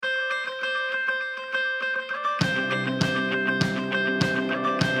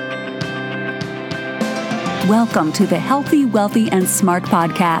Welcome to the Healthy, Wealthy, and Smart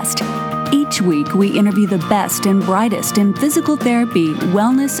podcast. Each week, we interview the best and brightest in physical therapy,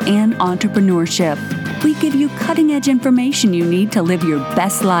 wellness, and entrepreneurship. We give you cutting-edge information you need to live your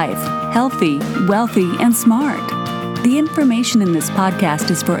best life, healthy, wealthy, and smart. The information in this podcast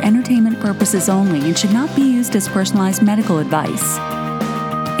is for entertainment purposes only and should not be used as personalized medical advice.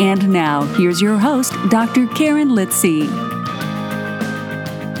 And now, here's your host, Dr. Karen Litzy.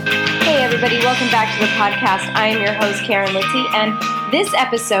 Hey everybody, welcome back to the podcast. I am your host, Karen Litzy, and this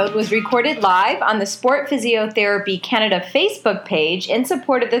episode was recorded live on the Sport Physiotherapy Canada Facebook page in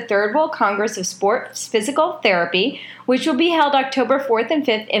support of the Third World Congress of Sports Physical Therapy, which will be held October 4th and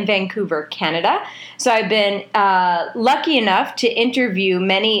 5th in Vancouver, Canada. So I've been lucky enough to interview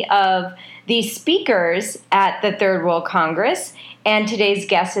many of the speakers at the Third World Congress, and today's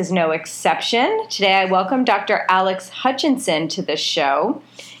guest is no exception. Today I welcome Dr. Alex Hutchinson to the show.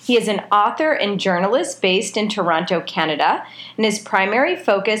 He is an author and journalist based in Toronto, Canada, and his primary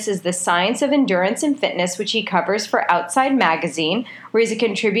focus is the science of endurance and fitness, which he covers for Outside Magazine, where he's a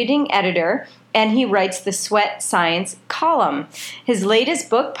contributing editor, and he writes the Sweat Science column. His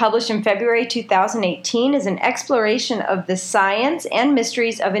latest book, published in February 2018, is an exploration of the science and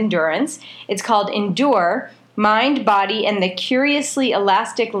mysteries of endurance. It's called Endure: Mind, Body, and the Curiously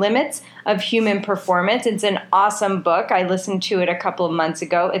Elastic Limits of Human Performance. It's an awesome book. I listened to it a couple of months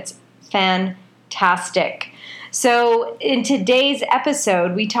ago. It's fantastic. So in today's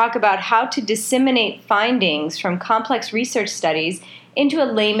episode, we talk about how to disseminate findings from complex research studies into a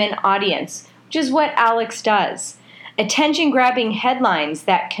layman audience, which is what Alex does. Attention-grabbing headlines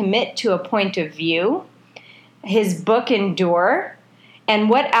that commit to a point of view, his book Endure,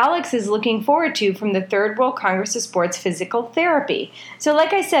 and what Alex is looking forward to from the Third World Congress of Sports Physical Therapy. So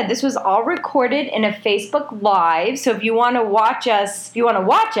like I said, this was all recorded in a Facebook Live. So if you want to watch us, you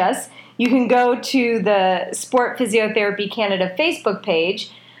can go to the Sport Physiotherapy Canada Facebook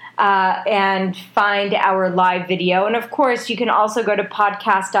page and find our live video. And of course, you can also go to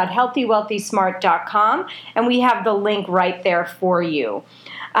podcast.healthywealthysmart.com, and we have the link right there for you.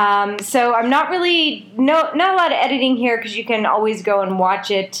 So I'm not a lot of editing here because you can always go and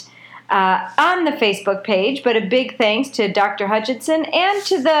watch it on the Facebook page. But a big thanks to Dr. Hutchinson and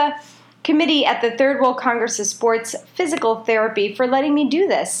to the committee at the Third World Congress of Sports Physical Therapy for letting me do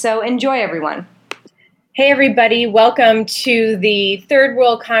this. So enjoy, everyone. Hey, everybody. Welcome to the Third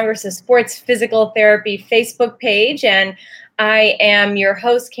World Congress of Sports Physical Therapy Facebook page. And I am your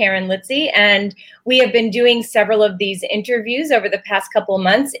host, Karen Litzy, and we have been doing several of these interviews over the past couple of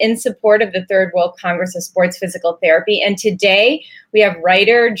months in support of the Third World Congress of Sports Physical Therapy. And today we have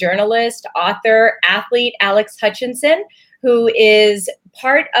writer, journalist, author, athlete Alex Hutchinson, who is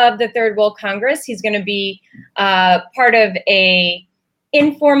part of the Third World Congress. He's going to be part of a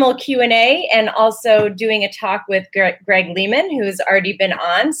informal Q&A and also doing a talk with Greg Lehman, who has already been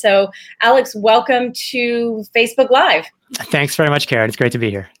on. So Alex, welcome to Facebook Live. Thanks very much, Karen. It's great to be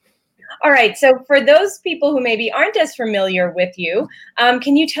here. All right. So for those people who maybe aren't as familiar with you,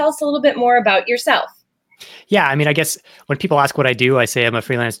 can you tell us a little bit more about yourself? Yeah, I mean, I guess when people ask what I do, I say I'm a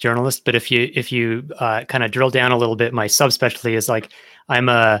freelance journalist. But if you kind of drill down a little bit, my subspecialty is like I'm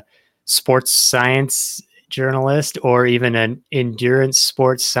a sports science journalist or even an endurance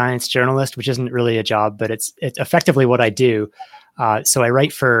sports science journalist, which isn't really a job, but it's effectively what I do. So I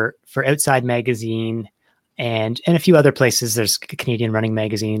write for Outside Magazine and a few other places. There's a Canadian running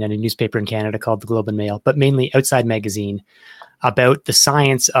magazine and a newspaper in Canada called the Globe and Mail, but mainly Outside Magazine, about the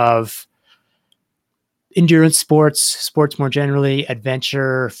science of endurance sports more generally,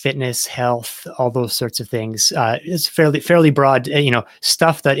 adventure, fitness, health, all those sorts of things. It's fairly broad,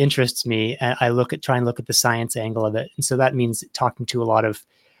 stuff that interests me. And I try and look at the science angle of it. And so that means talking to a lot of,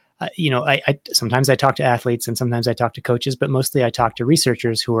 I sometimes I talk to athletes and sometimes I talk to coaches, but mostly I talk to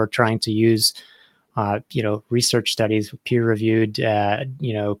researchers who are trying to use research studies, peer-reviewed,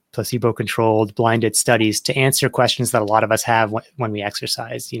 placebo-controlled, blinded studies to answer questions that a lot of us have when we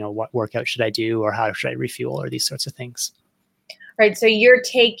exercise. What workout should I do, or how should I refuel, or these sorts of things. Right. So you're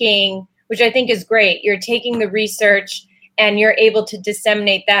taking, which I think is great, you're taking the research and you're able to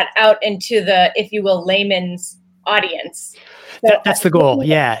disseminate that out into the, if you will, layman's audience. So, that's the goal.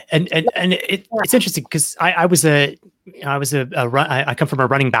 Yeah. And it's interesting because I come from a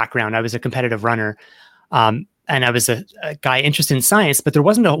running background. I was a competitive runner. And I was a guy interested in science, but there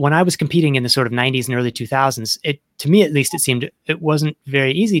wasn't when I was competing in the sort of 90s and early 2000s, to me, at least, it seemed it wasn't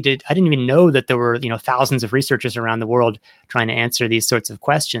very easy I didn't even know that there were, thousands of researchers around the world trying to answer these sorts of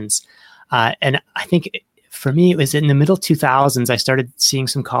questions. And I think for me, it was in the middle 2000s. I started seeing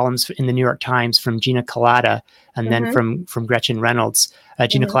some columns in the New York Times from Gina Colada and then from Gretchen Reynolds.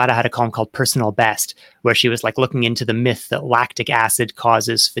 Gina Colada had a column called Personal Best, where she was like looking into the myth that lactic acid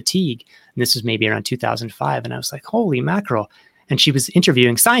causes fatigue. And this was maybe around 2005. And I was like, holy mackerel. And she was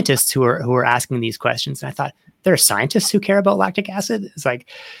interviewing scientists who were asking these questions. And I thought, there are scientists who care about lactic acid. It's like,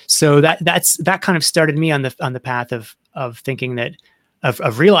 so that kind of started me on the path of thinking that,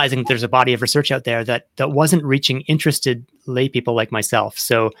 of realizing that there's a body of research out there that wasn't reaching interested lay people like myself.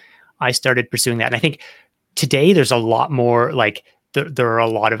 So I started pursuing that. And I think today there's a lot more, like there are a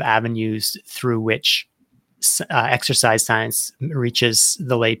lot of avenues through which exercise science reaches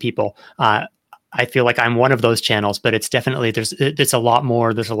the lay people. I feel like I'm one of those channels, but it's definitely, there's a lot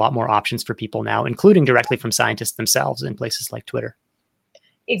more options for people now, including directly from scientists themselves in places like Twitter.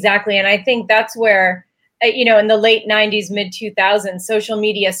 Exactly. And I think that's where, in the late 90s, mid 2000s, social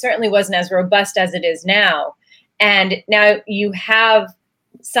media certainly wasn't as robust as it is now. And now you have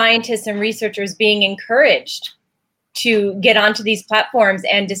scientists and researchers being encouraged to get onto these platforms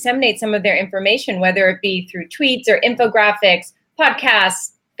and disseminate some of their information, whether it be through tweets or infographics,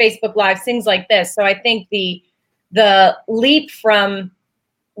 podcasts, Facebook Live, things like this. So I think the leap from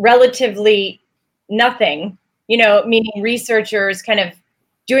relatively nothing, meaning researchers kind of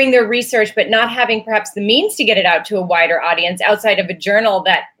doing their research, but not having perhaps the means to get it out to a wider audience outside of a journal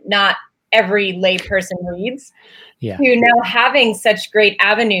that not every lay person reads, to now having such great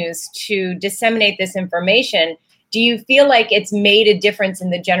avenues to disseminate this information. Do you feel like it's made a difference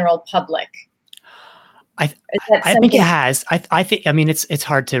in the general public? I think it has. I think, it's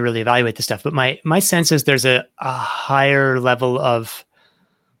hard to really evaluate this stuff, but my sense is there's a higher level of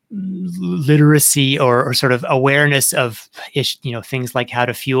literacy or sort of awareness of things like how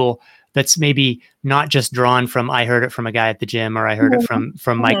to fuel that's maybe not just drawn from, I heard it from a guy at the gym, or I heard it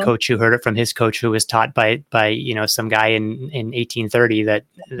from my coach who heard it from his coach who was taught by some guy in 1830 that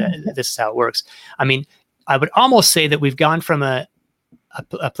this is how it works. I mean, I would almost say that we've gone from a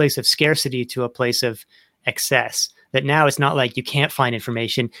place of scarcity to a place of excess, that now it's not like you can't find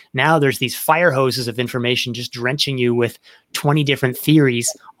information. Now there's these fire hoses of information just drenching you with 20 different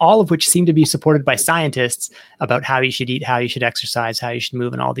theories, all of which seem to be supported by scientists about how you should eat, how you should exercise, how you should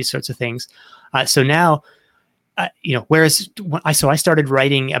move, and all these sorts of things. So now, whereas I started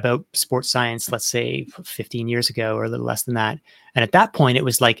writing about sports science, let's say 15 years ago or a little less than that. And at that point, it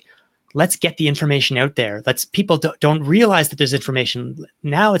was like, let's get the information out there. People don't realize that there's information.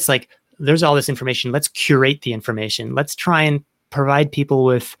 Now it's like, there's all this information. Let's curate the information. Let's try and provide people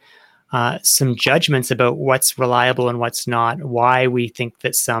with some judgments about what's reliable and what's not, why we think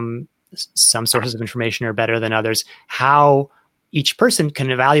that some sources of information are better than others, how each person can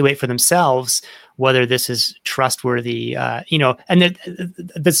evaluate for themselves whether this is trustworthy, and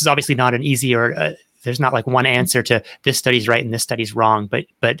this is obviously not an easy there's not like one answer to this study's right and this study's wrong,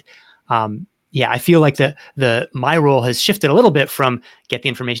 but I feel like my role has shifted a little bit from get the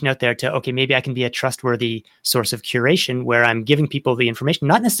information out there to, okay, maybe I can be a trustworthy source of curation where I'm giving people the information,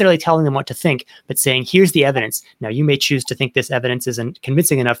 not necessarily telling them what to think, but saying, here's the evidence. Now you may choose to think this evidence isn't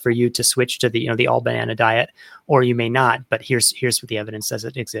convincing enough for you to switch to the all banana diet, or you may not, but here's what the evidence as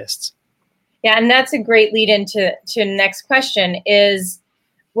it exists. Yeah. And that's a great lead into the next question is,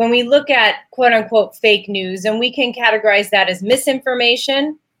 when we look at quote unquote fake news, and we can categorize that as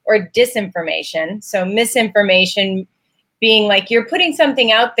misinformation or disinformation. So misinformation being like you're putting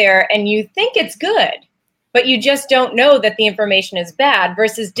something out there and you think it's good, but you just don't know that the information is bad,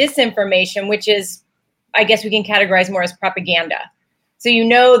 versus disinformation, which is, I guess we can categorize more as propaganda. So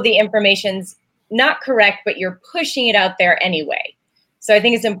the information's not correct, but you're pushing it out there anyway. So I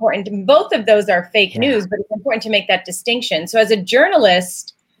think it's important. Both of those are fake news, but it's important to make that distinction. So as a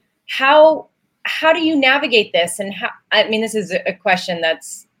journalist, how do you navigate this? And this is a question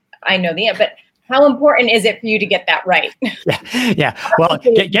that's, I know the answer, but how important is it for you to get that right? Yeah. Well,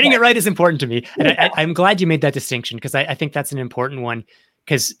 getting it right is important to me. And I'm glad you made that distinction, because I think that's an important one,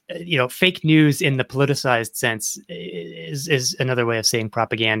 because, fake news in the politicized sense is another way of saying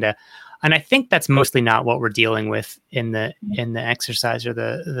propaganda. And I think that's mostly not what we're dealing with in the exercise or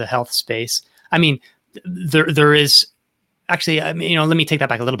the health space. I mean, there is actually, let me take that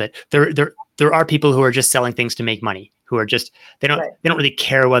back a little bit. There are people who are just selling things to make money, who are just, they don't really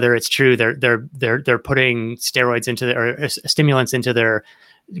care whether it's true. They're putting steroids or stimulants into their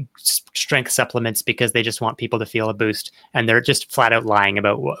strength supplements because they just want people to feel a boost, and they're just flat out lying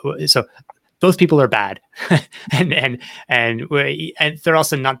about so those people are bad. and they're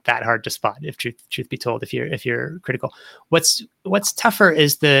also not that hard to spot, if truth be told, if you're critical. What's tougher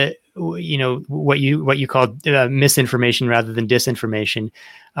is what you call misinformation rather than disinformation,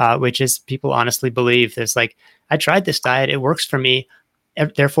 which is people honestly believe there's like, I tried this diet, it works for me,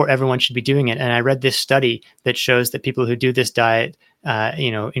 therefore everyone should be doing it. And I read this study that shows that people who do this diet,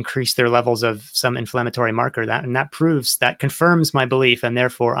 increase their levels of some inflammatory marker, that confirms my belief. And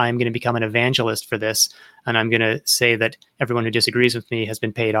therefore I'm going to become an evangelist for this. And I'm going to say that everyone who disagrees with me has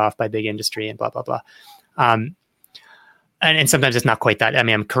been paid off by big industry and blah, blah, blah. And sometimes it's not quite that. I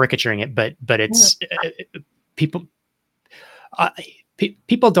mean, I'm caricaturing it, but it's people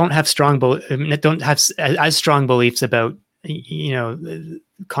don't have don't have as strong beliefs about,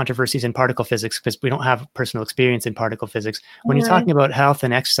 controversies in particle physics because we don't have personal experience in particle physics. When you're talking about health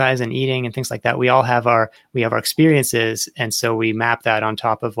and exercise and eating and things like that, we all have our experiences, and so we map that on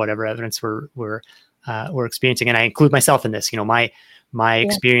top of whatever evidence we're experiencing. And I include myself in this. My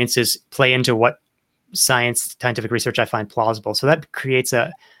experiences play into what scientific research I find plausible. So that creates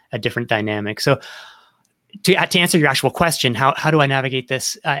a different dynamic. So to answer your actual question, how do I navigate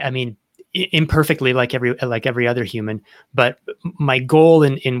this? I mean, imperfectly, like every other human, but my goal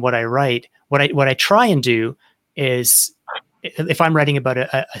in what I write, what I try and do is, if I'm writing about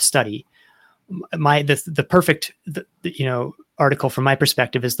a study, the perfect article from my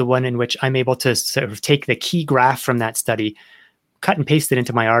perspective is the one in which I'm able to sort of take the key graph from that study, cut and paste it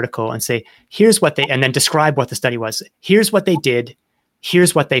into my article and say, and then describe what the study was. Here's what they did.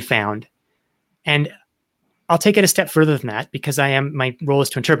 Here's what they found. And I'll take it a step further than that because my role is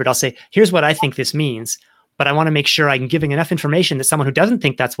to interpret. I'll say, here's what I think this means, but I want to make sure I'm giving enough information that someone who doesn't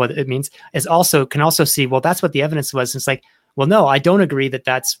think that's what it means can also see, well, that's what the evidence was. And it's like, well, no, I don't agree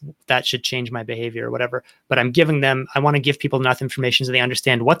that should change my behavior or whatever, but I want to give people enough information so they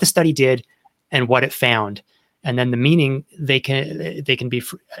understand what the study did and what it found. And then the meaning they can be,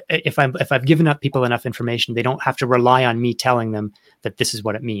 if I've given up people enough information, they don't have to rely on me telling them that this is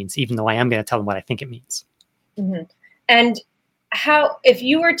what it means, even though I am going to tell them what I think it means. Mm-hmm. And if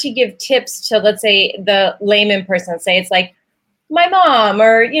you were to give tips to, let's say, the layman person, say it's like my mom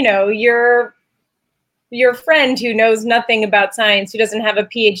or, your friend who knows nothing about science, who doesn't have a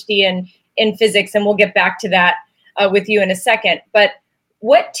PhD in physics, and we'll get back to that with you in a second. But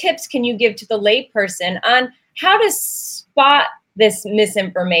what tips can you give to the layperson on how to spot this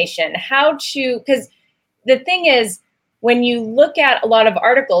misinformation? Because the thing is, when you look at a lot of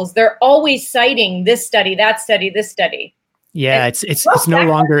articles, they're always citing this study, that study, this study. Yeah, it's no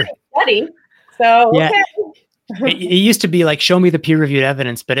longer study. So yeah. Okay. It used to be like, show me the peer-reviewed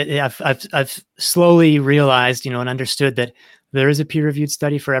evidence, but I've slowly realized, and understood that there is a peer-reviewed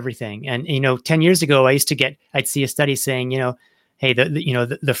study for everything. And 10 years ago, I'd see a study saying, hey,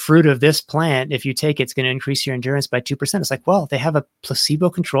 the fruit of this plant, if you take it, it's going to increase your endurance by 2%. It's like, well, they have a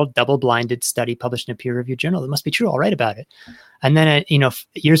placebo-controlled, double-blinded study published in a peer-reviewed journal. It must be true. I'll write about it. And then,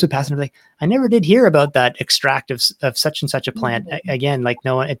 years would pass, and I'm like, I never did hear about that extract of such and such a plant. Again, like,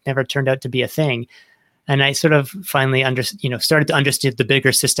 no, it never turned out to be a thing. And I sort of finally started to understand the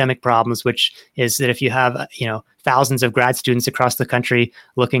bigger systemic problems, which is that if you have, thousands of grad students across the country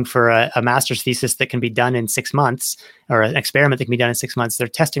looking for a master's thesis that can be done in 6 months, or an experiment that can be done in 6 months, they're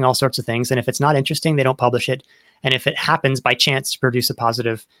testing all sorts of things. And if it's not interesting, they don't publish it. And if it happens by chance to produce a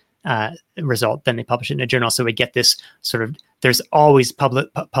positive result, then they publish it in a journal. So we get this sort of, there's always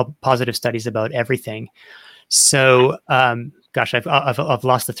positive studies about everything. So, gosh, I've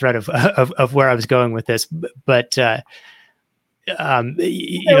lost the thread of where I was going with this, but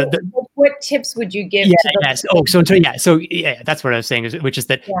what tips would you give? That's what I was saying, which is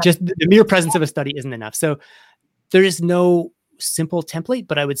that just the mere presence of a study isn't enough. So there is no simple template,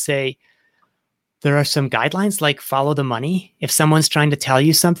 but I would say there are some guidelines, like follow the money. If someone's trying to sell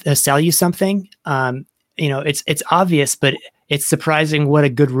you something, it's obvious, but it's surprising what a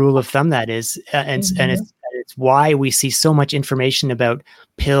good rule of thumb that is, and it's why we see so much information about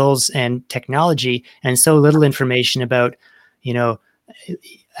pills and technology and so little information about,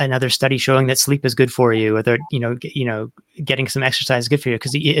 another study showing that sleep is good for you, or that, getting some exercise is good for you,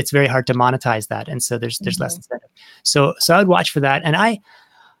 because it's very hard to monetize that. And so there's less incentive. So I would watch for that. And I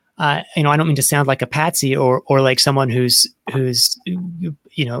don't mean to sound like a patsy or like someone who's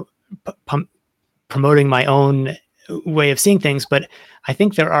promoting my own way of seeing things, but I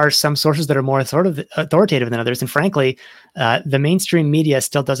think there are some sources that are more authoritative than others. And frankly, the mainstream media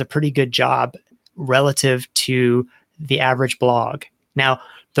still does a pretty good job relative to the average blog. Now,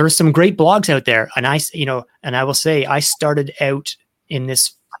 there are some great blogs out there, and I will say, I started out in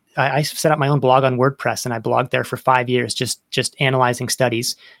this. I set up my own blog on WordPress, and I blogged there for 5 years, just analyzing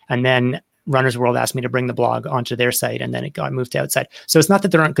studies. And then Runner's World asked me to bring the blog onto their site, and then it got moved to outside. So it's not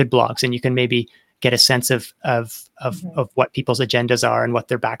that there aren't good blogs, and you can maybe get a sense of what people's agendas are and what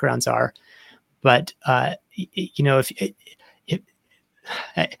their backgrounds are. But if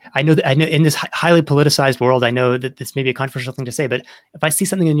I know in this highly politicized world, I know that this may be a controversial thing to say, but if I see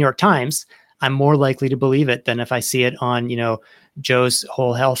something in the New York Times, I'm more likely to believe it than if I see it on, Joe's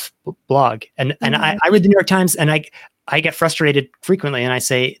Whole Health blog. And I read the New York Times, and I get frustrated frequently, and I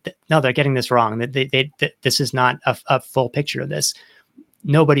say, no, they're getting this wrong. That this is not a full picture of this.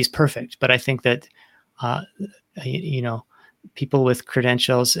 Nobody's perfect, but I think that people with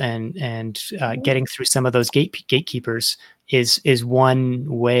credentials and getting through some of those gatekeepers is one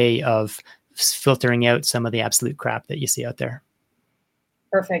way of filtering out some of the absolute crap that you see out there.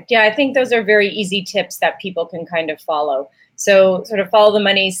 Perfect. Yeah, I think those are very easy tips that people can kind of follow. So sort of follow the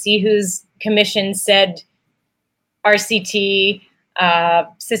money, see whose commission said RCT,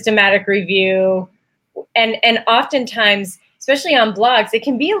 systematic review, and oftentimes, especially on blogs, it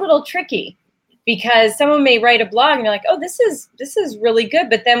can be a little tricky because someone may write a blog and you're like, oh, this is really good.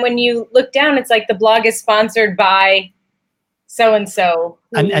 But then when you look down, it's like the blog is sponsored by so-and-so.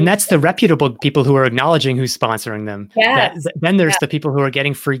 And that's the reputable people who are acknowledging who's sponsoring them. Yes. Then there's the people who are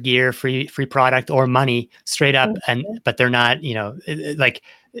getting free gear, free product or money straight up. But they're not, like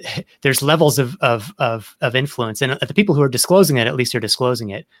there's levels of influence, and the people who are disclosing it, at least are disclosing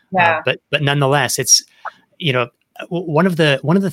it. Yeah. But nonetheless, it's, one of the